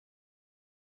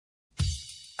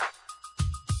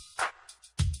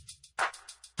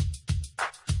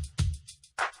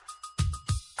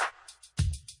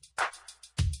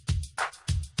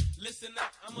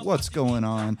What's going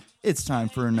on? It's time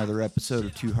for another episode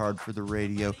of Too Hard for the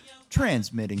Radio,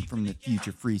 transmitting from the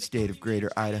future free state of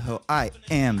Greater Idaho. I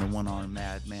am the one-armed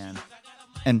madman.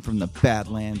 And from the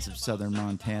badlands of southern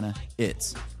Montana,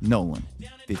 it's Nolan,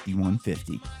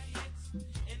 5150.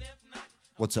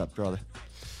 What's up, brother?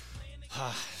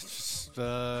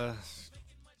 Just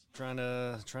trying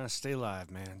to stay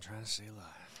alive, man. Trying to stay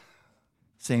alive.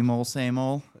 Same old, same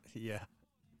old? Yeah.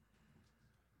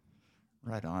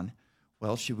 Right on.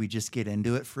 Well, should we just get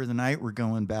into it for the night? We're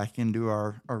going back into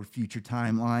our future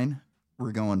timeline.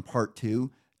 We're going part 2,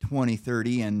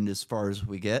 2030, and as far as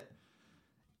we get.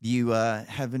 Do you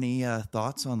have any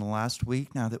thoughts on the last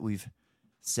week now that we've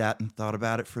sat and thought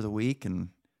about it for the week and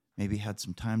maybe had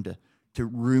some time to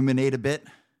ruminate a bit?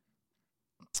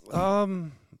 I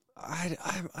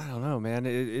don't know, man.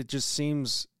 It just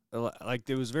seems like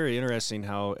it was very interesting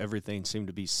how everything seemed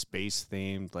to be space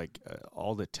themed, like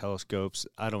all the telescopes.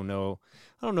 I don't know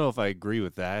if I agree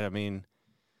with that. I mean,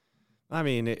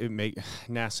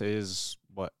 NASA is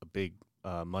a big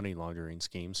money laundering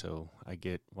scheme, so I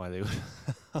get why they would.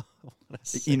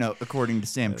 According to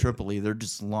Sam Tripoli, they're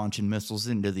just launching missiles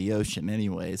into the ocean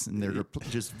anyways, and they're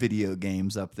just video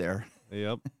games up there.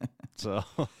 Yep. So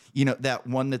that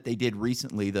one that they did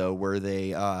recently though, where they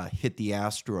hit the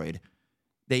asteroid.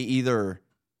 They either,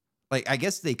 I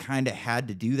guess they kind of had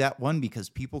to do that one because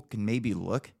people can maybe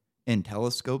look in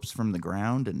telescopes from the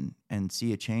ground and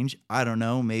see a change. I don't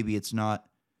know. Maybe it's not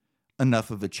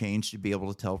enough of a change to be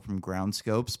able to tell from ground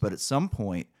scopes, but at some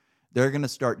point they're going to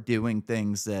start doing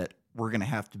things that we're going to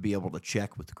have to be able to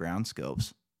check with ground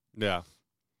scopes. Yeah.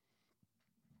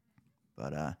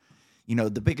 But,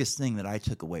 the biggest thing that I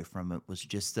took away from it was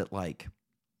just that,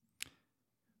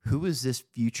 who is this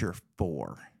future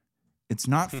for? It's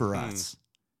not for us.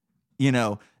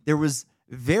 There was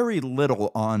very little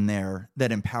on there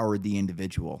that empowered the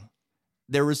individual.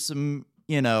 There was some,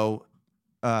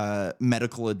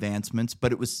 medical advancements,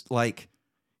 but it was like,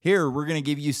 here, we're going to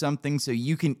give you something so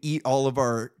you can eat all of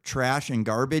our trash and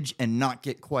garbage and not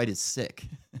get quite as sick.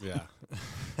 Yeah.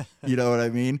 You know what I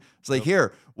mean? It's like,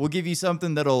 here, we'll give you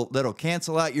something that'll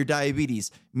cancel out your diabetes.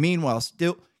 Meanwhile,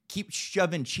 still keep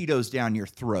shoving Cheetos down your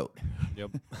throat.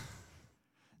 Yep.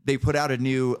 They put out a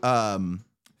new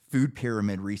food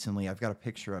pyramid recently. I've got a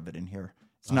picture of it in here.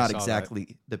 It's not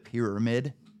exactly the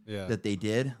pyramid that they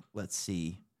did. Let's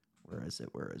see. Where is it?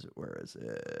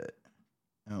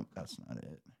 Oh, that's not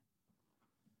it.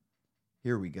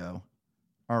 Here we go.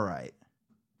 All right.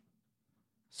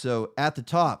 So at the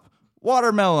top,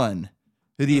 watermelon.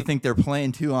 Who do you think they're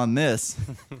playing to on this?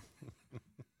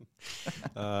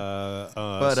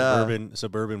 Suburban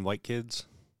white kids.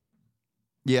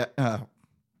 Yeah.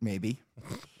 Maybe.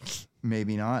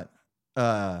 Maybe not.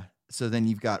 So then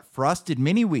you've got Frosted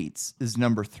Mini Wheats is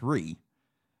number 3.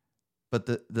 But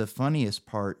the funniest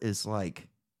part is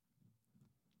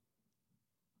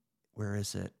where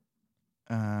is it?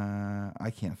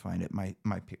 I can't find it.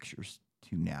 My picture's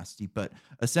too nasty. But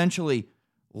essentially,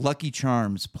 Lucky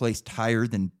Charms placed higher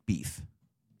than beef.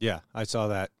 Yeah, I saw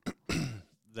that.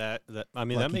 that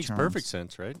makes perfect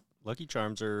sense, right? Lucky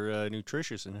Charms are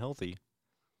nutritious and healthy.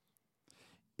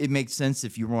 It makes sense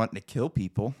if you're wanting to kill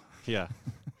people. Yeah.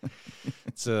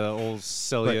 It's old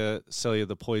sell you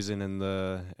the poison and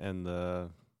the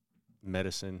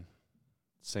medicine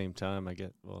same time. I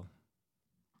get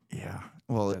yeah.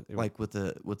 Well, with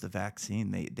the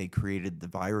vaccine, they created the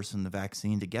virus and the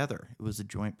vaccine together. It was a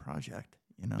joint project,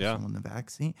 Yeah. So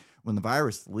when the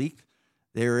virus leaked,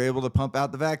 they were able to pump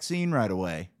out the vaccine right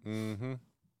away. Mm-hmm.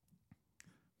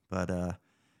 But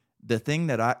the thing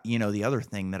that the other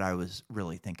thing that I was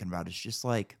really thinking about is just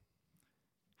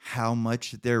how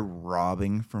much they're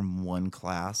robbing from one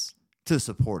class to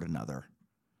support another.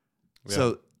 Yeah.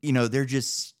 So, they're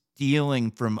just stealing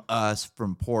from us,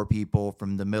 from poor people,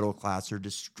 from the middle class, or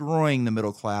destroying the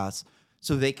middle class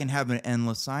so they can have an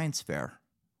endless science fair.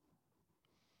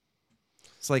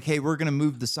 It's like, hey, we're going to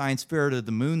move the science fair to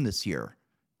the moon this year.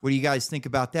 What do you guys think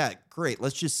about that? Great.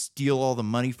 Let's just steal all the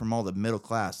money from all the middle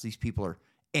class. These people are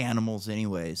animals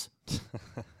anyways.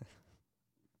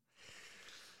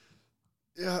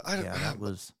 that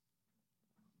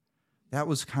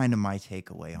was kind of my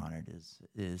takeaway on it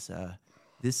is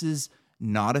this is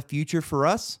not a future for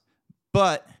us,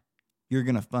 but you're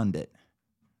going to fund it.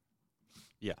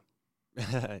 Yeah.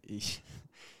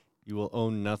 You will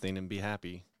own nothing and be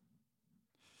happy.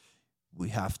 We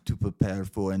have to prepare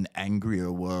for an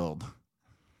angrier world.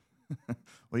 What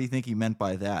do you think he meant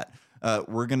by that?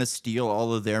 We're going to steal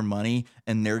all of their money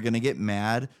and they're going to get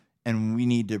mad and we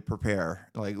need to prepare.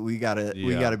 We got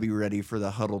to be ready for the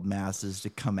huddled masses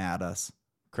to come at us.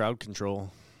 Crowd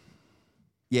control.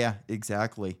 Yeah,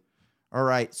 exactly. All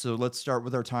right, so let's start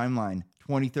with our timeline.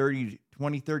 2030 to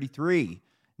 2033,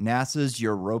 NASA's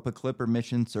Europa Clipper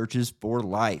mission searches for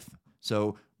life.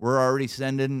 So we're already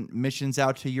sending missions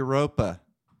out to Europa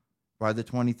by the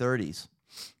 2030s.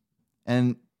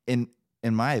 And in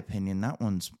my opinion, that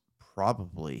one's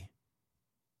probably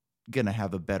going to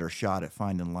have a better shot at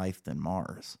finding life than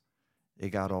Mars. They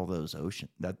got all those ocean.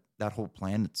 That whole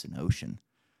planet's an ocean.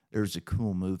 There's a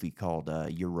cool movie called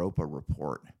Europa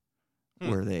Report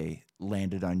where they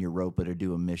landed on Europa to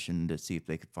do a mission to see if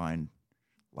they could find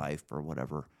life or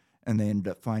whatever. And they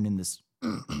ended up finding this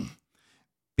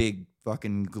big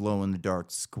fucking glow-in-the-dark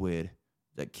squid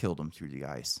that killed them through the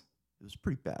ice. It was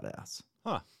pretty badass.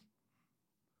 Huh.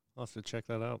 I'll have to check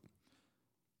that out.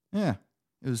 Yeah,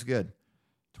 it was good.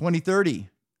 2030,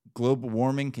 global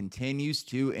warming continues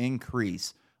to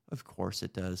increase. Of course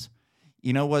it does.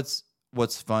 You know what's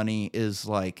funny is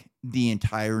like the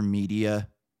entire media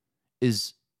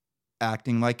is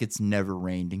acting like it's never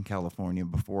rained in California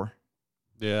before.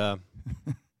 Yeah.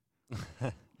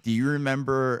 Do you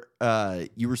remember,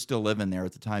 you were still living there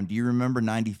at the time. Do you remember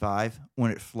 95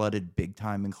 when it flooded big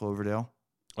time in Cloverdale?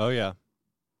 Oh, yeah.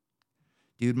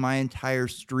 Dude, my entire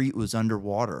street was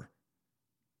underwater.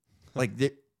 Like,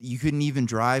 you couldn't even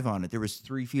drive on it. There was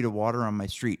 3 feet of water on my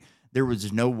street. There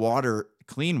was no water,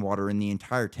 clean water in the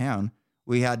entire town.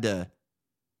 We had to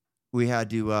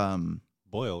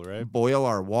boil, right? Boil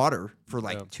our water for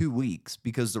like 2 weeks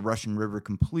because the Russian River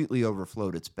completely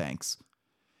overflowed its banks.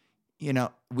 You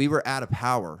know, we were out of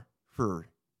power for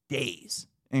days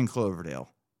in Cloverdale.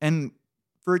 And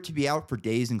for it to be out for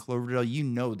days in Cloverdale, you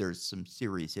know there's some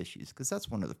serious issues because that's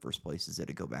one of the first places that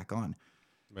it go back on.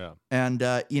 Yeah. And,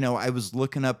 I was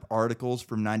looking up articles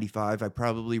from 95. I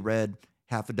probably read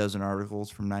half a dozen articles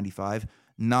from 95.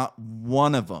 Not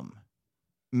one of them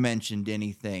mentioned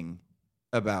anything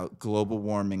about global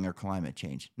warming or climate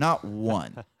change. Not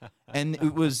one. And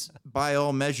it was, by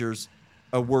all measures,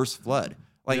 a worse flood.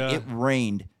 Like, It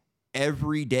rained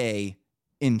every day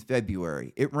in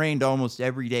February. It rained almost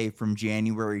every day from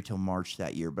January till March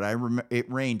that year. But I remember it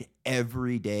rained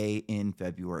every day in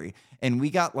February. And we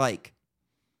got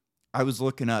I was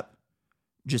looking up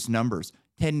just numbers,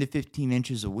 10 to 15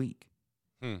 inches a week.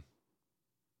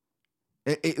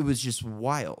 It was just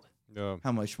wild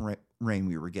how much rain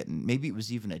we were getting. Maybe it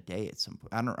was even a day at some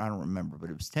point. I don't remember, but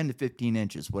it was 10 to 15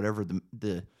 inches, whatever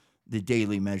the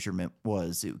daily measurement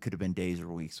was. It could have been days or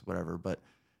weeks, whatever, but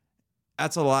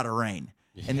that's a lot of rain.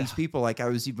 Yeah. And these people, I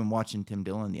was even watching Tim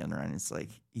Dillon the other night, and it's like,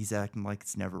 he's acting like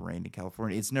it's never rained in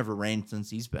California. It's never rained since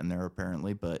he's been there,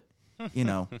 apparently, but,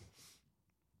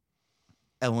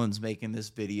 Ellen's making this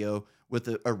video with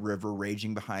a river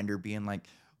raging behind her being like,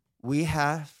 we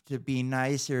have to be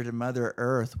nicer to Mother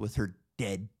Earth with her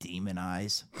dead demon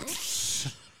eyes.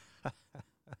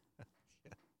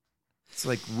 It's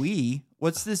like, we?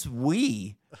 What's this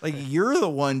we? Like, you're the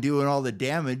one doing all the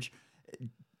damage.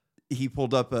 He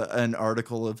pulled up an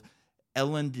article of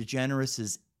Ellen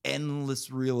DeGeneres' endless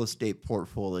real estate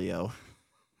portfolio.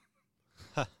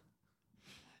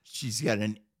 She's got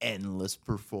an endless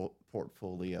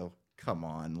portfolio. Come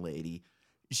on, lady.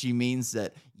 She means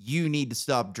that you need to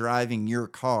stop driving your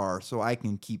car so I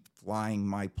can keep flying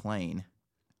my plane.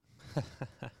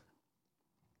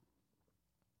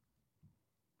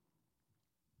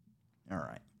 All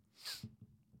right.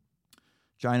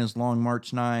 China's Long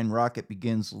March 9 rocket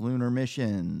begins lunar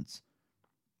missions.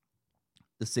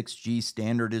 The 6G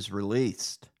standard is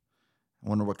released. I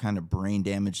wonder what kind of brain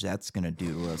damage that's going to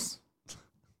do to us.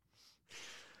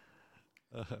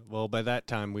 Well, by that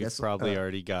time, we've probably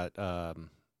already got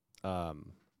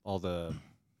all the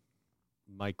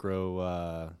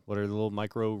micro, what are the little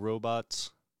micro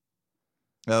robots?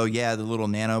 Oh, yeah, the little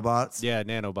nanobots? Yeah,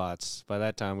 nanobots. By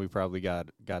that time, we probably got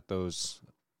those,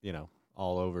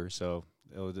 all over. So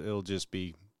it'll just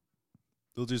be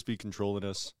controlling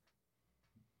us.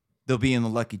 They'll be in the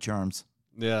Lucky Charms.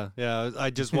 Yeah. I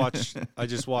just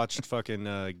watched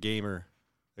fucking Gamer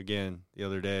again the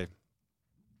other day.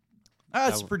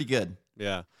 That's pretty good.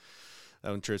 Yeah,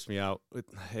 that one trips me out.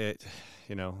 That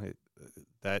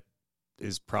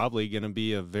is probably going to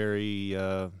be a very,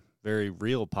 very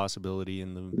real possibility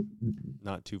in the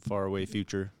not too far away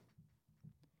future.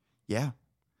 Yeah,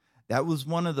 that was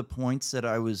one of the points that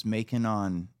I was making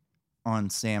on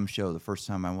Sam's show the first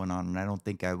time I went on, and I don't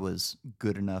think I was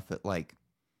good enough at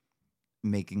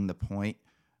making the point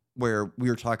where we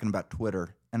were talking about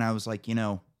Twitter, and I was like,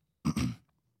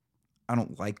 I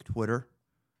don't like Twitter.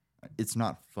 It's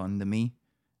not fun to me.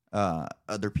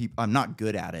 Other people, I'm not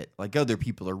good at it. Like, other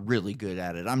people are really good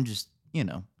at it. I'm just,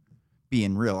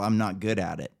 being real. I'm not good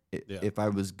at it. If I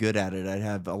was good at it, I'd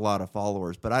have a lot of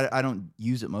followers, but I don't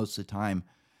use it most of the time.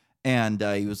 And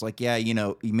he was like, yeah, he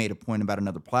made a point about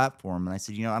another platform. And I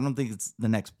said, I don't think it's the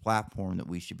next platform that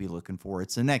we should be looking for.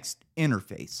 It's the next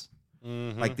interface.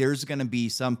 Mm-hmm. Like there's going to be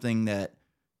something that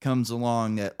comes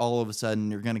along that all of a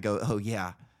sudden you're going to go, oh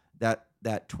yeah,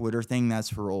 that Twitter thing, that's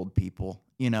for old people,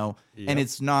 and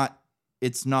it's not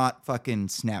fucking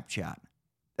Snapchat.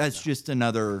 That's just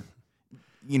another,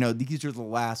 these are the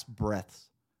last breaths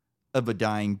of a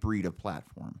dying breed of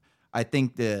platform. I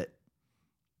think that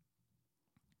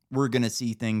we're going to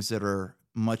see things that are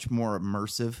much more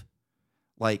immersive.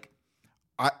 Like,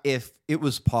 if it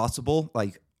was possible,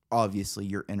 like, obviously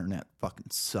your internet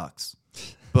fucking sucks.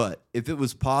 But if it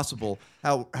was possible,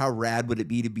 how rad would it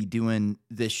be to be doing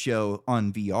this show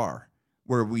on VR,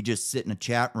 where we just sit in a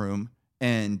chat room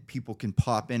and people can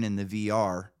pop in the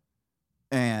VR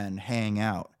and hang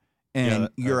out. And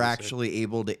you're actually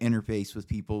able to interface with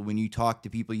people. When you talk to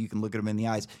people, you can look at them in the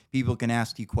eyes. People can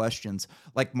ask you questions.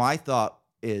 Like, my thought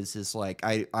is like,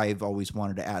 I've always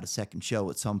wanted to add a second show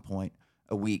at some point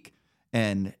a week.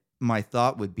 And my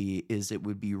thought would be, it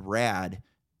would be rad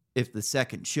if the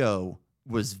second show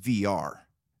was VR.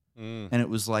 And it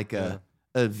was like a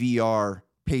VR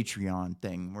Patreon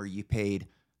thing where you paid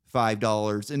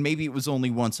 $5 and maybe it was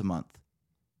only once a month,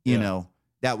 you know.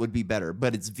 That would be better.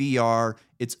 But it's VR.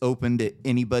 It's open to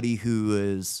anybody who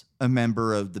is a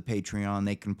member of the Patreon.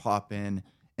 They can pop in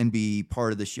and be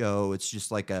part of the show. It's just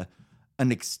like an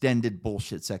extended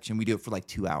bullshit section. We do it for like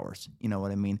 2 hours. You know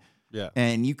what I mean? Yeah.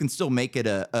 And you can still make it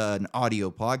an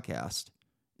audio podcast.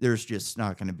 There's just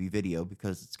not going to be video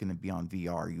because it's going to be on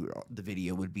VR. The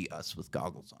video would be us with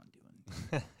goggles on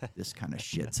doing this kind of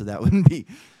shit. So that would be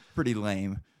pretty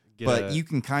lame. But you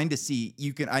can kind of see,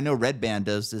 I know Red Band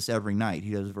does this every night.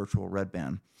 He does virtual Red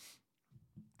Band.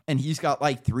 And he's got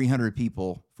like 300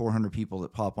 people, 400 people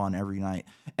that pop on every night.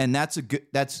 And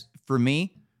for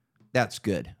me, that's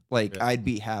good. Like, I'd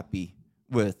be happy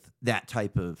with that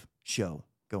type of show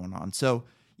going on. So,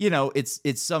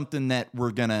 it's something that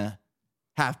we're going to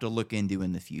have to look into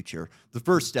in the future. The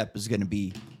first step is going to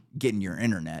be getting your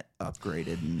internet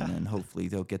upgraded, and then hopefully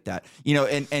they'll get that.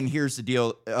 And here's the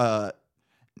deal.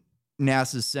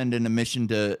 NASA's sending a mission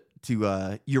to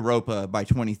Europa by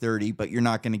 2030, but you're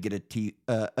not going to get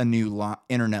a new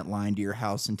internet line to your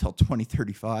house until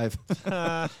 2035.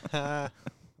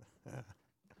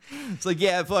 It's like,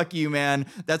 yeah, fuck you, man.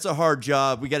 That's a hard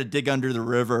job. We got to dig under the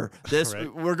river.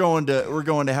 We're going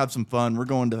to have some fun. We're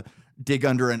going to dig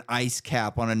under an ice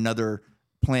cap on another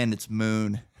planet's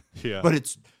moon. Yeah, but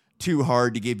it's too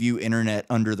hard to give you internet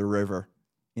under the river.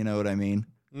 You know what I mean?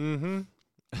 Mm-hmm.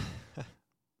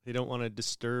 They don't want to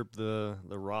disturb the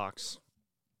rocks.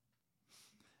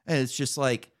 And it's just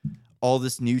like all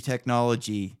this new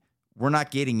technology. We're not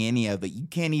getting any of it.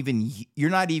 You're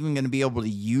not even going to be able to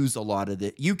use a lot of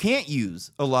it. You can't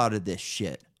use a lot of this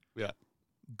shit. Yeah.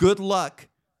 Good luck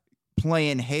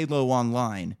playing Halo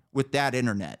online with that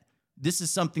internet. This is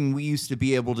something we used to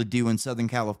be able to do in Southern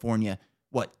California,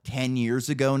 10 years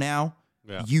ago now?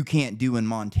 Yeah. You can't do in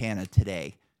Montana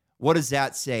today. What does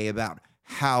that say about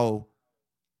how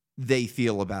they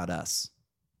feel about us?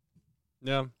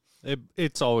 Yeah,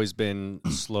 it's always been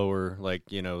slower, like,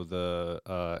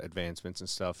 the advancements and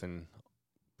stuff and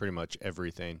pretty much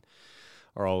everything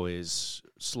are always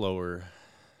slower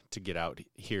to get out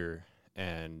here,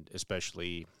 and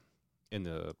especially in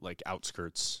the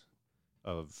outskirts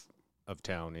of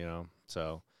town,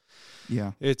 so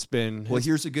yeah, it's been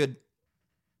here's a good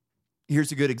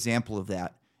example of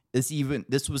that.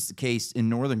 This was the case in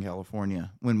Northern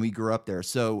California when we grew up there.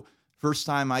 So first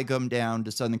time I come down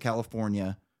to Southern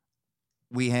California,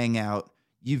 we hang out.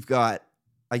 You've got,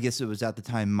 I guess it was at the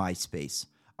time, MySpace.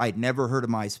 I'd never heard of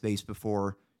MySpace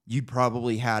before. You'd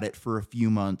probably had it for a few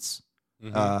months.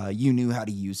 Mm-hmm. You knew how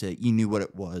to use it. You knew what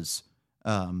it was.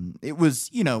 It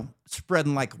was,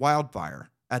 spreading like wildfire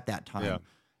at that time.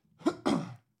 Yeah.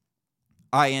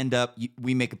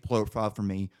 We make a profile for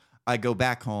me. I go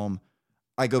back home.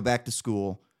 I go back to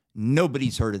school.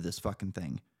 Nobody's heard of this fucking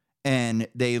thing. And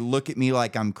they look at me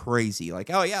like I'm crazy.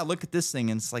 Like, oh, yeah, look at this thing.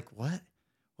 And it's like, what?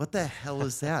 What the hell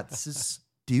is that? This is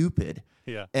stupid.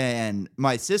 Yeah. And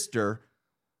my sister,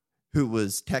 who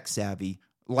was tech savvy,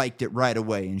 liked it right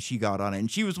away. And she got on it. And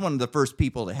she was one of the first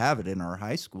people to have it in our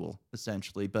high school,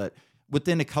 essentially. But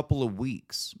within a couple of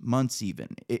weeks, months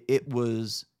even, it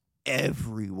was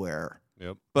everywhere.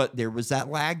 Yep. But there was that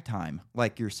lag time,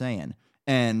 like you're saying.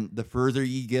 And the further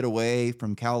you get away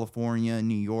from California,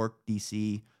 New York,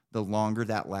 D.C., the longer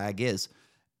that lag is.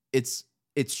 It's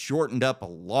shortened up a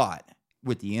lot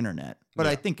with the internet, but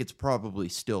I think it's probably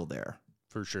still there.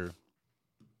 For sure.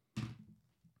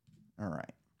 All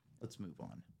right. Let's move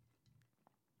on.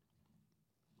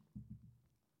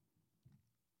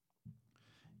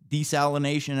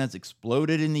 Desalination has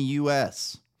exploded in the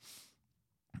U.S.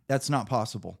 That's not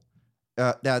possible.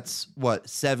 That's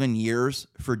 7 years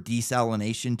for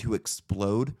desalination to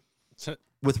explode.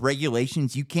 With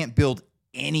regulations, you can't build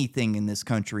anything in this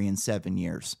country in 7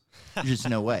 years. There's just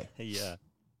no way. Yeah.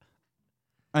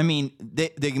 I mean,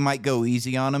 they might go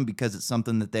easy on them because it's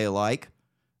something that they like,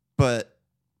 but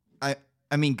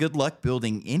I mean, good luck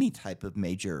building any type of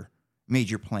major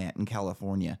plant in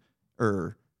California,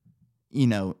 or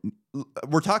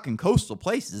we're talking coastal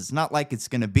places. It's not like it's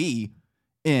going to be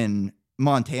in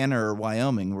Montana or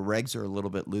Wyoming where regs are a little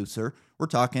bit looser. We're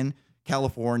talking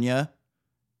California,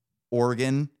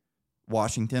 Oregon,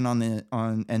 Washington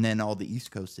and then all the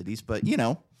East Coast cities. But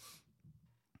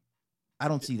I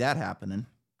don't see that happening.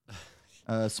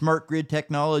 Smart grid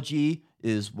technology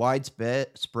is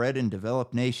widespread in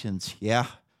developed nations. Yeah,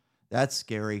 that's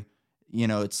scary.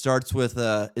 It starts with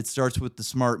the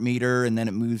smart meter, and then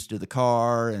it moves to the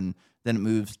car, and then it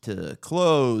moves to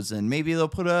clothes, and maybe they'll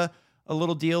put a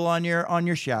little deal on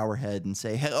your shower head and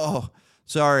say, hey, oh,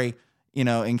 sorry,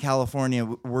 in California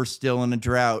we're still in a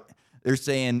drought. They're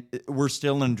saying we're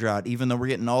still in a drought, even though we're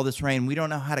getting all this rain. We don't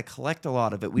know how to collect a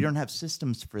lot of it. We don't have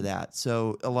systems for that.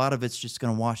 So a lot of it's just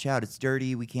going to wash out. It's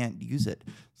dirty. We can't use it.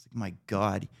 It's like, my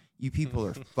God, you people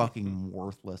are fucking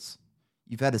worthless.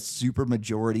 You've had a super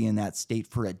majority in that state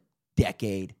for a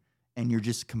decade, and you're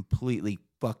just completely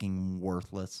fucking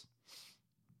worthless.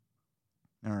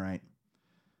 All right.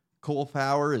 Coal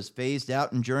power is phased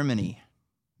out in Germany.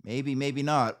 Maybe, maybe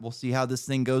not. We'll see how this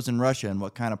thing goes in Russia and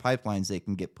what kind of pipelines they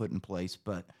can get put in place.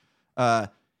 But,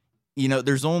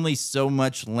 there's only so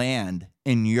much land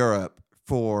in Europe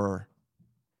for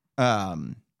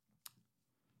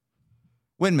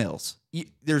windmills.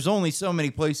 There's only so many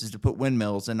places to put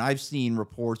windmills. And I've seen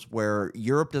reports where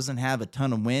Europe doesn't have a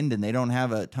ton of wind and they don't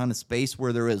have a ton of space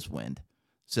where there is wind.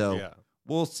 So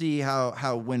we'll see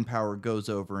how wind power goes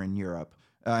over in Europe.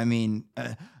 I mean...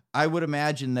 I would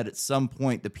imagine that at some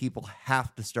point the people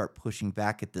have to start pushing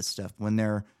back at this stuff when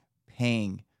they're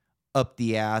paying up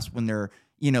the ass, when they're,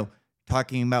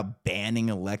 talking about banning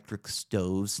electric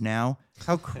stoves now.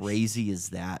 How crazy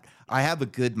is that? I have a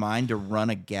good mind to run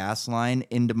a gas line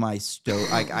into my stove.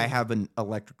 I have an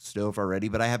electric stove already,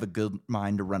 but I have a good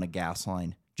mind to run a gas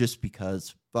line just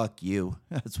because. Fuck you.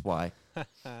 That's why.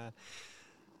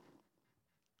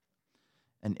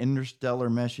 An interstellar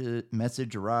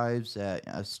message arrives at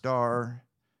a star.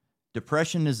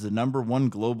 Depression is the #1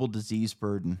 global disease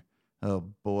burden. Oh,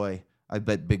 boy. I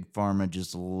bet Big Pharma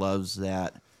just loves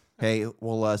that. Hey,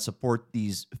 we'll support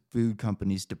these food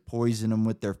companies to poison them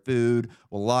with their food.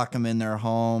 We'll lock them in their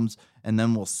homes, and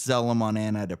then we'll sell them on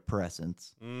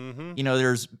antidepressants. Mm-hmm.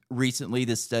 There's recently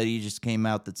this study just came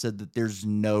out that said that there's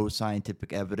no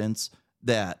scientific evidence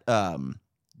that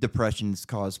depression is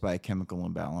caused by a chemical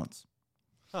imbalance.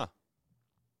 Huh.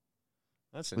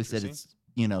 That's interesting. We said it's,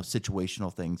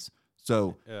 situational things.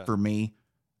 So for me,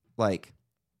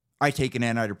 I take an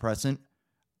antidepressant.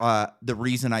 The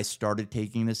reason I started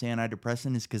taking this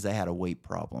antidepressant is because I had a weight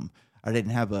problem. I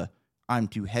didn't have I'm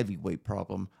too heavy weight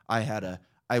problem. I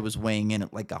was weighing in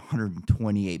at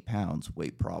 128 pounds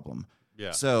weight problem.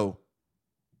 Yeah. So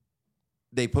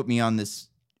they put me on this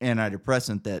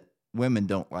antidepressant that women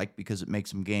don't like because it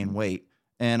makes them gain weight.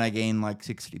 And I gained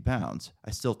 60 pounds.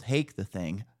 I still take the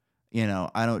thing.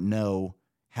 I don't know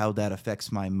how that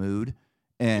affects my mood.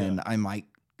 And I might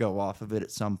go off of it at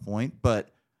some point.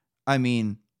 But, I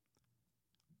mean,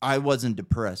 I wasn't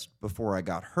depressed before I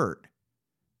got hurt.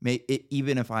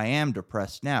 Even if I am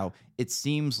depressed now, it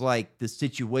seems like the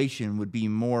situation would be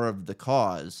more of the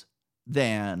cause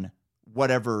than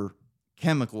whatever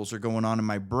chemicals are going on in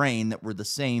my brain that were the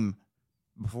same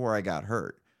before I got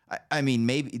hurt. I mean,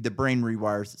 maybe the brain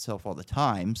rewires itself all the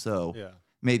time, so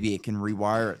maybe it can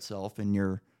rewire itself and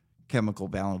your chemical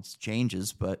balance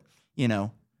changes. But,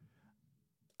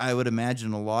 I would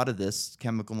imagine a lot of this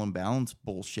chemical imbalance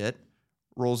bullshit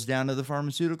rolls down to the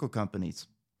pharmaceutical companies.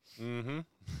 Mm-hmm.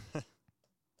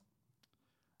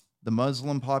 The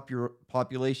Muslim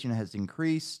population has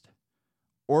increased.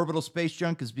 Orbital space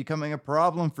junk is becoming a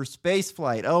problem for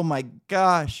spaceflight. Oh, my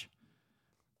gosh.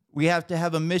 We have to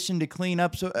have a mission to clean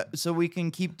up so we can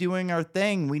keep doing our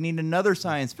thing. We need another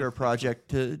science fair project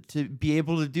to be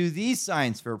able to do these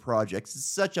science fair projects. It's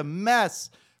such a mess.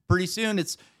 Pretty soon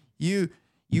it's you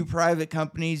private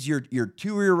companies, you're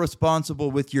too irresponsible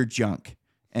with your junk.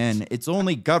 And it's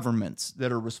only governments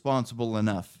that are responsible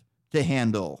enough to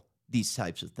handle these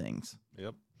types of things.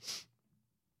 Yep.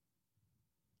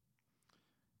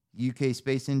 UK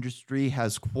space industry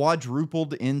has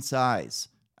quadrupled in size.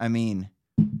 I mean,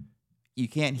 you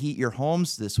can't heat your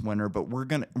homes this winter, but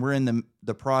we're in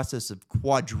the process of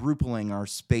quadrupling our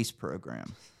space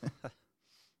program.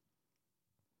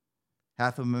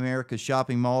 Half of America's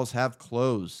shopping malls have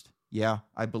closed. Yeah,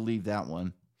 I believe that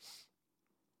one.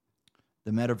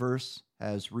 The metaverse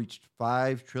has reached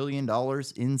 $5 trillion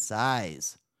in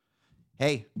size.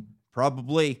 Hey,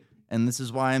 probably, and this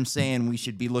is why I'm saying we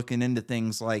should be looking into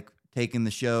things like taking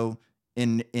the show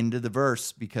into the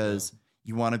verse, because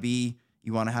you want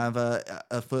to have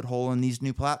a foothold in these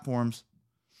new platforms.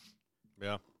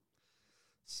 Yeah.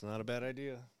 It's not a bad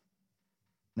idea.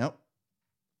 Nope.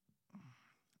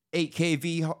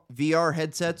 8K VR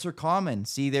headsets are common.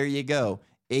 See, there you go.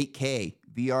 8K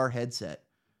VR headset.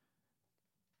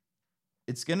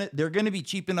 They're gonna be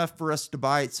cheap enough for us to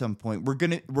buy at some point.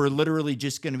 We're literally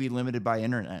just gonna be limited by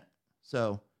internet.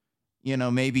 So,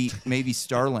 maybe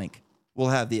Starlink will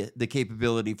have the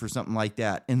capability for something like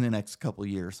that in the next couple of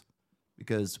years,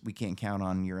 because we can't count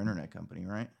on your internet company,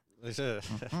 right?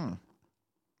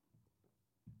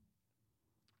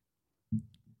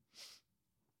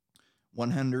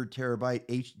 100 terabyte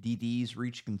HDDs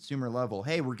reach consumer level.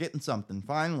 Hey, we're getting something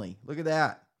finally. Look at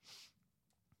that.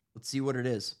 Let's see what it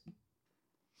is.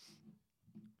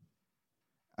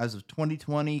 As of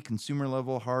 2020, consumer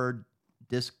level hard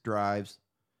disk drives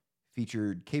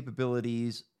featured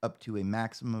capabilities up to a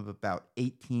maximum of about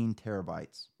 18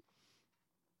 terabytes.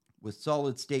 With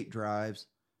solid state drives,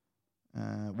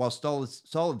 while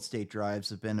solid state drives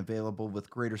have been available with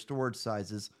greater storage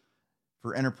sizes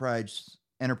for enterprise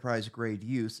grade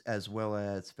use, as well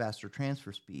as faster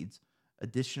transfer speeds,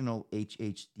 additional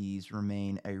HHDs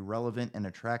remain a relevant and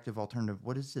attractive alternative.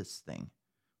 What is this thing?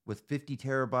 With 50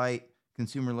 terabyte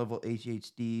consumer level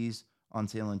HHDs on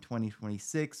sale in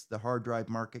 2026, the hard drive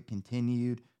market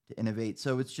continued to innovate.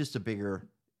 So it's just a bigger,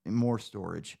 more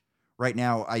storage. Right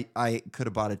now, I could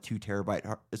have bought a 2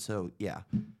 terabyte. So yeah,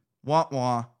 wah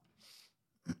wah.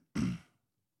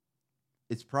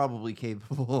 It's probably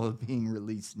capable of being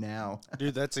released now.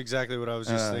 Dude, that's exactly what I was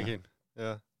just thinking.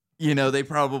 Yeah. They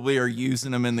probably are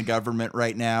using them in the government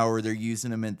right now, or they're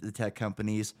using them in the tech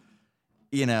companies.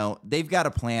 They've got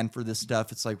a plan for this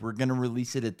stuff. It's like, we're going to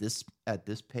release it at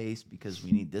this pace because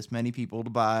we need this many people to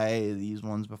buy these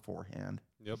ones beforehand.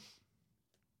 Yep.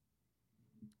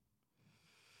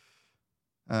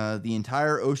 The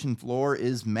entire ocean floor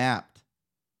is mapped.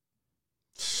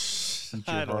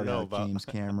 I don't know about James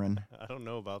Cameron. I don't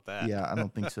know about that. Yeah, I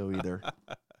don't think so either.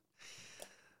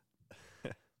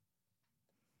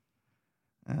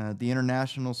 The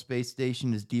International Space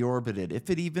Station is deorbited, if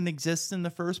it even exists in the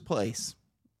first place.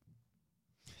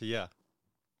 Yeah.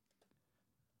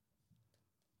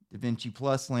 Da Vinci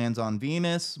Plus lands on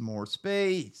Venus. More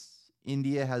space.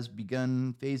 India has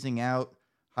begun phasing out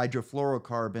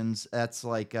hydrofluorocarbons. That's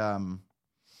like, I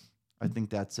think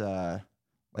that's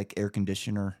like air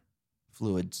conditioner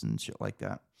fluids and shit like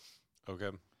that. Okay.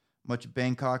 Much of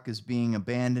Bangkok is being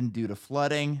abandoned due to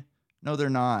flooding. No, they're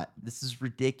not. This is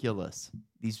ridiculous.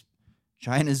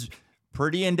 China's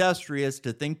pretty industrious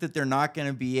to think that they're not going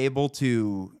to be able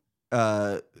to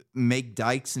make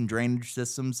dikes and drainage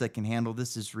systems that can handle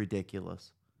this is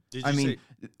ridiculous.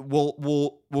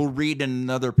 We'll read in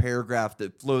another paragraph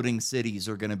that floating cities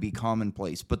are going to be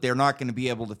commonplace, but they're not going to be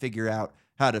able to figure out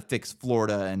how to fix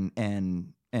Florida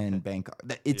and Bangkok.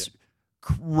 It's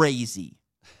crazy.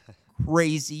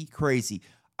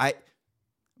 I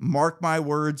mark my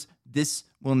words, this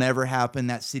will never happen.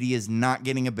 That city is not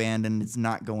getting abandoned. It's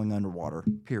not going underwater,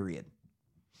 period.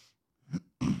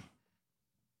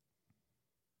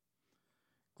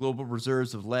 Global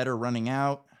reserves of lead are running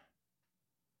out.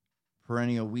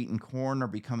 Perennial wheat and corn are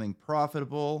becoming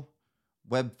profitable.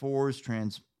 Web 4 is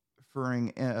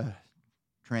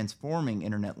transforming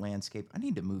internet landscape. I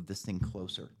need to move this thing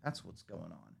closer. That's what's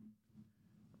going on.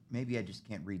 Maybe I just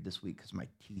can't read this week because my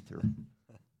teeth are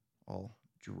all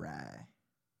dry.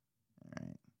 All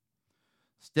right.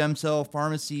 Stem cell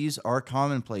pharmacies are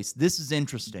commonplace. This is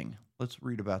interesting. Let's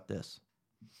read about this.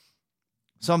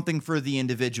 Something for the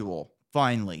individual,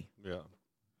 finally. Yeah.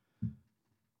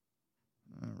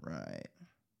 All right.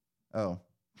 Oh.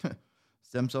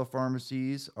 Stem cell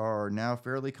pharmacies are now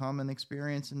fairly common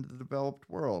experience in the developed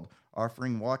world,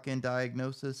 offering walk-in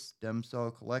diagnosis, stem cell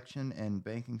collection, and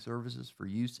banking services for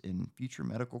use in future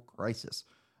medical crisis.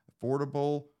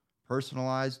 Affordable,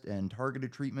 personalized, and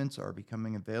targeted treatments are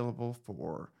becoming available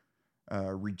for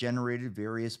regenerated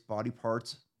various body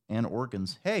parts and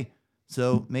organs. Hey,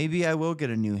 so maybe I will get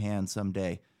a new hand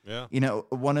someday. Yeah.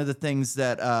 One of the things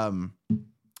that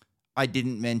I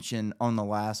didn't mention on the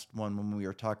last one when we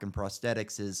were talking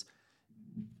prosthetics is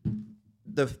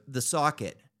the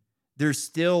socket. There's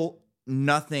still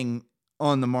nothing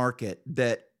on the market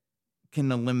that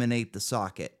can eliminate the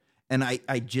socket. And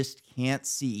I just can't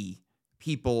see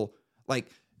people like,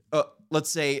 let's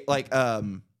say like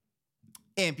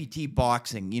amputee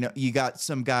boxing. You know, you got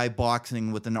some guy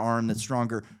boxing with an arm that's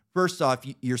stronger. First off,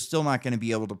 you're still not going to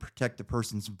be able to protect the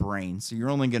person's brain. So you're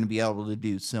only going to be able to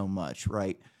do so much,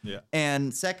 right? Yeah.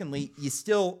 And secondly,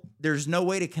 there's no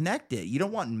way to connect it. You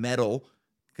don't want metal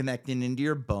connecting into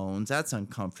your bones. That's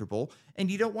uncomfortable.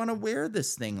 And you don't want to wear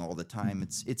this thing all the time.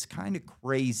 It's kind of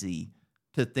crazy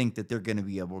to think that they're going to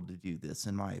be able to do this,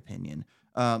 in my opinion.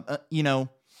 You know,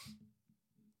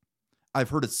 I've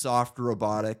heard of soft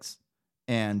robotics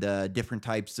and different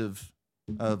types of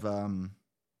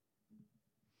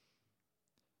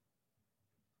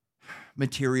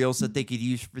materials that they could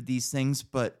use for these things,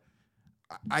 but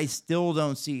I still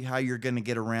don't see how you're going to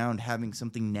get around having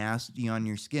something nasty on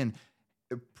your skin.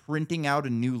 Printing out a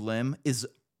new limb is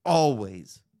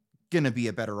always going to be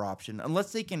a better option,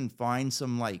 unless they can find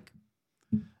some like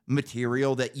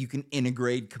material that you can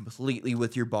integrate completely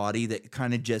with your body that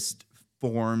kind of just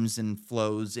forms and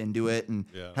flows into it and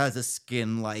has a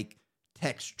skin like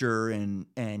texture and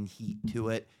heat to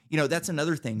it. You know, that's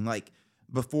another thing. Like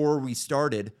before we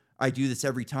started, I do this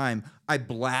every time. I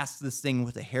blast this thing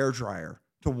with a hairdryer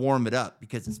to warm it up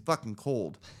because it's fucking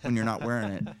cold when you're not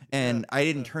wearing it. And I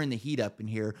didn't turn the heat up in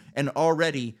here. And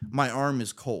already my arm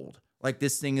is cold. Like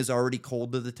this thing is already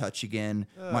cold to the touch again.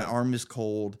 My arm is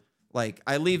cold. Like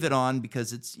I leave it on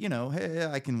because it's, you know, hey,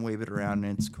 I can wave it around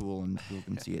and it's cool and people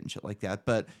can see it and shit like that.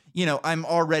 But, you know, I'm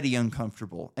already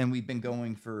uncomfortable and we've been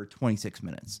going for 26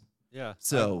 minutes. Yeah.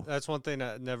 So that's one thing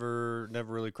that never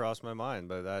really crossed my mind,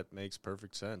 but that makes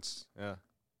perfect sense. Yeah.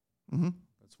 Mm-hmm.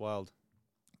 That's wild.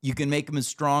 You can make them as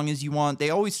strong as you want. They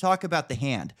always talk about the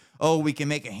hand. Oh, we can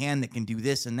make a hand that can do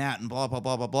this and that and blah, blah,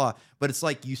 blah, blah, blah. But it's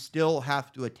like you still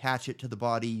have to attach it to the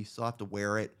body. You still have to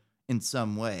wear it in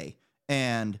some way.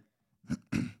 And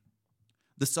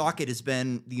the socket has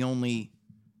been the only.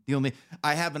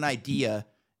 I have an idea,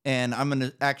 and I'm going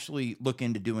to actually look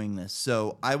into doing this.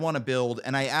 So I want to build,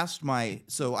 and I've had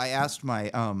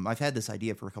this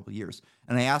idea for a couple of years,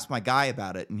 and I asked my guy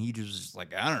about it, and he was just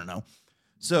like, I don't know.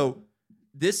 So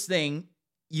this thing,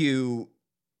 you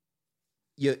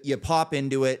pop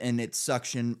into it, and it's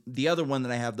suction. The other one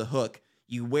that I have, the hook,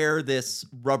 you wear this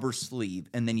rubber sleeve,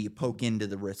 and then you poke into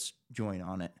the wrist joint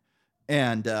on it.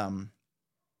 And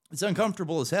it's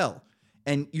uncomfortable as hell.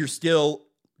 And you're still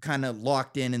kind of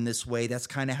locked in this way. That's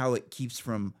kind of how it keeps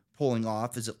from pulling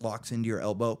off as it locks into your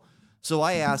elbow. So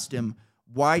I asked him,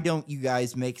 why don't you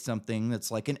guys make something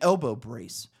that's like an elbow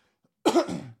brace?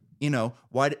 You know,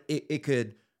 why it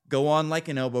could go on like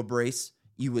an elbow brace.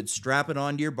 You would strap it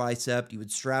onto your bicep. You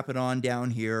would strap it on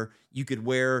down here. You could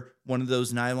wear one of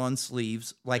those nylon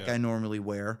sleeves like I normally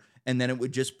wear. And then it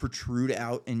would just protrude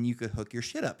out and you could hook your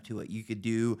shit up to it. You could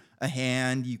do a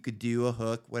hand, you could do a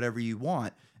hook, whatever you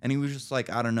want. And he was just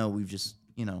like, I don't know. We've just,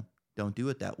 you know, don't do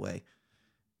it that way.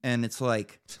 And it's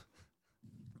like,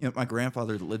 you know, my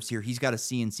grandfather that lives here, he's got a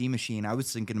CNC machine. I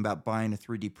was thinking about buying a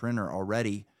 3D printer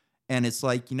already. And it's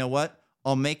like, you know what?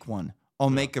 I'll make one. I'll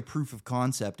make a proof of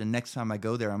concept. And next time I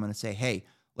go there, I'm going to say, hey,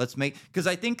 let's make, because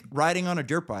I think riding on a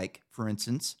dirt bike, for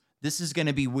instance, this is going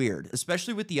to be weird,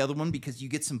 especially with the other one, because you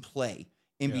get some play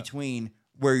in between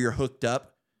where you're hooked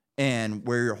up and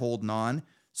where you're holding on.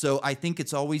 So I think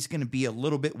it's always going to be a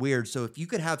little bit weird. So if you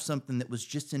could have something that was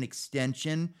just an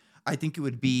extension, I think it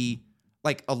would be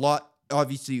like a lot,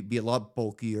 obviously it'd be a lot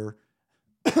bulkier,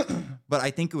 but I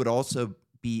think it would also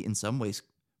be in some ways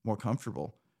more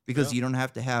comfortable because you don't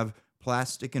have to have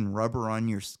plastic and rubber on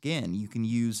your skin. You can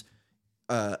use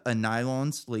a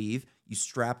nylon sleeve. You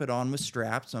strap it on with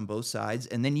straps on both sides,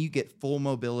 and then you get full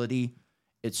mobility.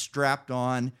 It's strapped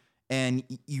on, and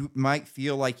you might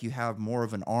feel like you have more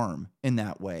of an arm in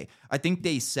that way. I think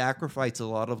they sacrifice a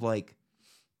lot of like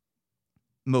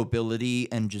mobility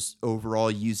and just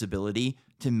overall usability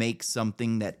to make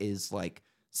something that is like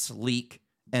sleek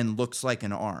and looks like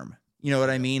an arm. You know what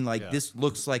I mean? Like this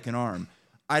looks like an arm.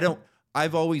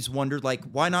 I've always wondered, like,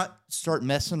 why not start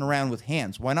messing around with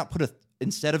hands? Why not put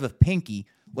instead of a pinky,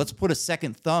 let's put a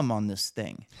second thumb on this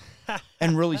thing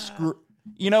and really screw.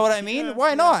 You know what I mean?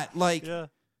 Why not? Like,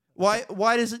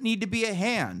 why does it need to be a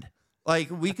hand? Like,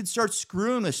 we could start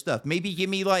screwing this stuff. Maybe give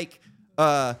me like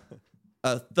a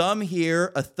thumb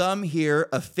here,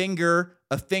 a finger,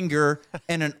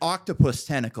 and an octopus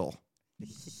tentacle.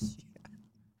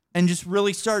 And just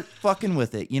really start fucking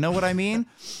with it. You know what I mean?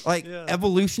 Like,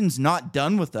 evolution's not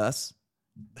done with us.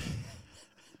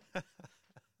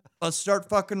 Let's start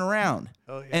fucking around.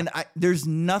 Oh, yeah. And there's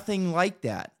nothing like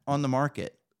that on the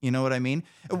market. You know what I mean?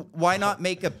 Why not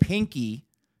make a pinky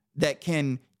that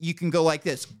you can go like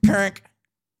this,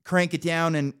 crank it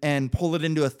down and pull it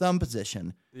into a thumb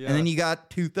position. Yeah. And then you got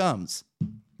 2 thumbs.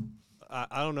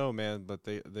 I don't know, man, but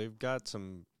they've got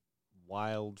some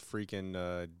wild freaking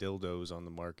dildos on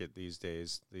the market these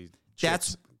days.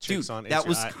 That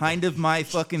was kind of my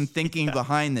fucking thinking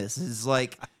behind this. Is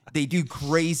like they do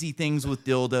crazy things with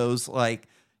dildos, like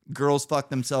girls fuck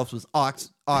themselves with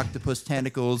octopus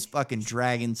tentacles, fucking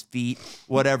dragon's feet,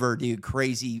 whatever, dude.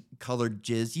 Crazy colored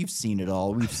jizz. You've seen it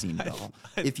all. We've seen it all.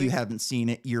 If you haven't seen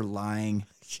it, you're lying.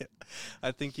 Yeah,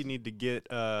 I think you need to get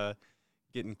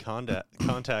in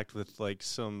contact with like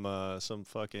some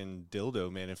fucking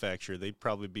dildo manufacturer. They'd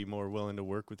probably be more willing to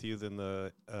work with you than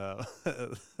the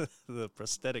the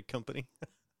prosthetic company.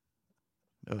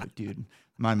 Oh, dude,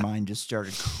 my mind just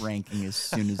started cranking as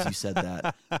soon as you said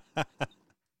that.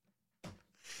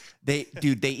 They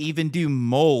even do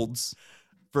molds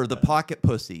for the pocket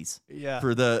pussies. Yeah.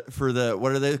 For the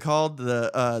what are they called?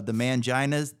 The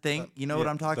manginas thing. You know what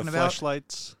I'm talking about?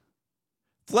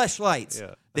 Fleshlights.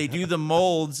 Yeah. They do the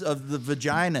molds of the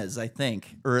vaginas, I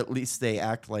think, or at least they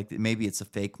act like maybe it's a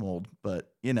fake mold.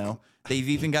 But you know, they've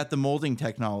even got the molding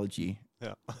technology.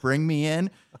 Yeah. Bring me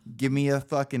in. Give me a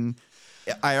fucking.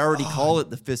 I already call it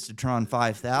the Fistatron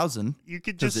 5000. You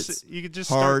could just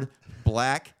hard,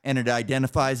 black, and it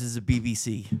identifies as a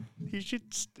BBC.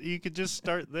 You could just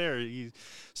start there. You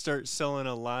start selling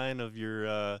a line of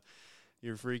your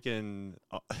freaking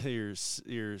your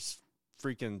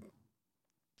freaking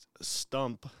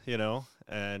stump, you know,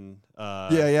 and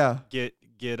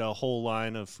get a whole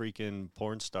line of freaking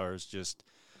porn stars just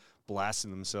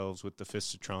blasting themselves with the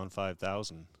Fistatron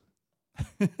 5000.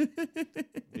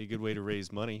 Be a good way to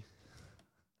raise money.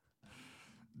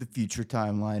 The Future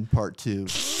Timeline Part 2, the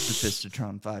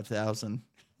Fistatron 5000.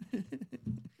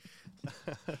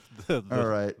 All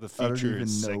right. The future I don't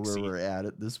even know where we're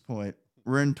at this point.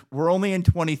 We're only in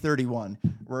 2031.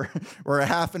 We're a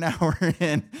half an hour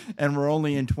in, and we're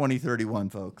only in 2031,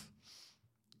 folks.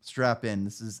 Strap in.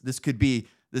 This could be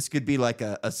like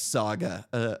a saga,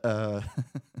 a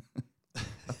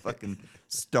fucking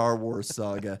Star Wars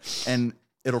saga, and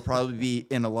it'll probably be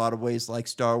in a lot of ways like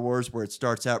Star Wars, where it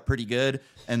starts out pretty good,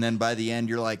 and then by the end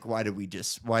you're like, why did we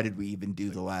even do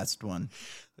the last one?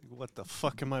 What the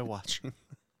fuck am I watching?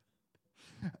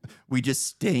 We just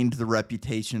stained the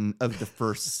reputation of the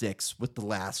first 6 with the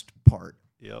last part.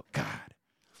 Yep. God.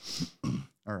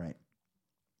 All right.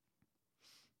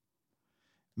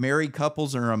 Married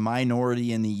couples are a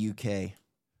minority in the UK.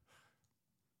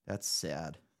 That's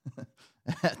sad.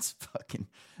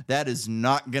 That is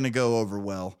not going to go over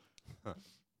well. Huh.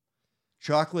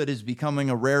 Chocolate is becoming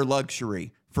a rare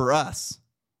luxury for us.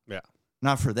 Yeah.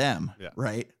 Not for them,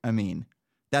 right? I mean,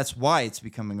 that's why it's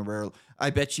becoming a rare. I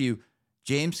bet you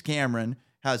James Cameron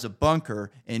has a bunker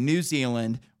in New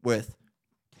Zealand with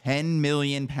 10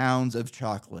 million pounds of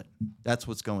chocolate. That's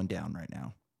what's going down right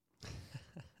now.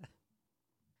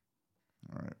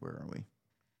 All right, where are we?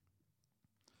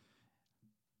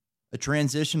 A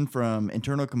transition from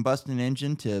internal combustion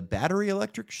engine to battery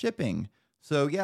electric shipping. So, yeah.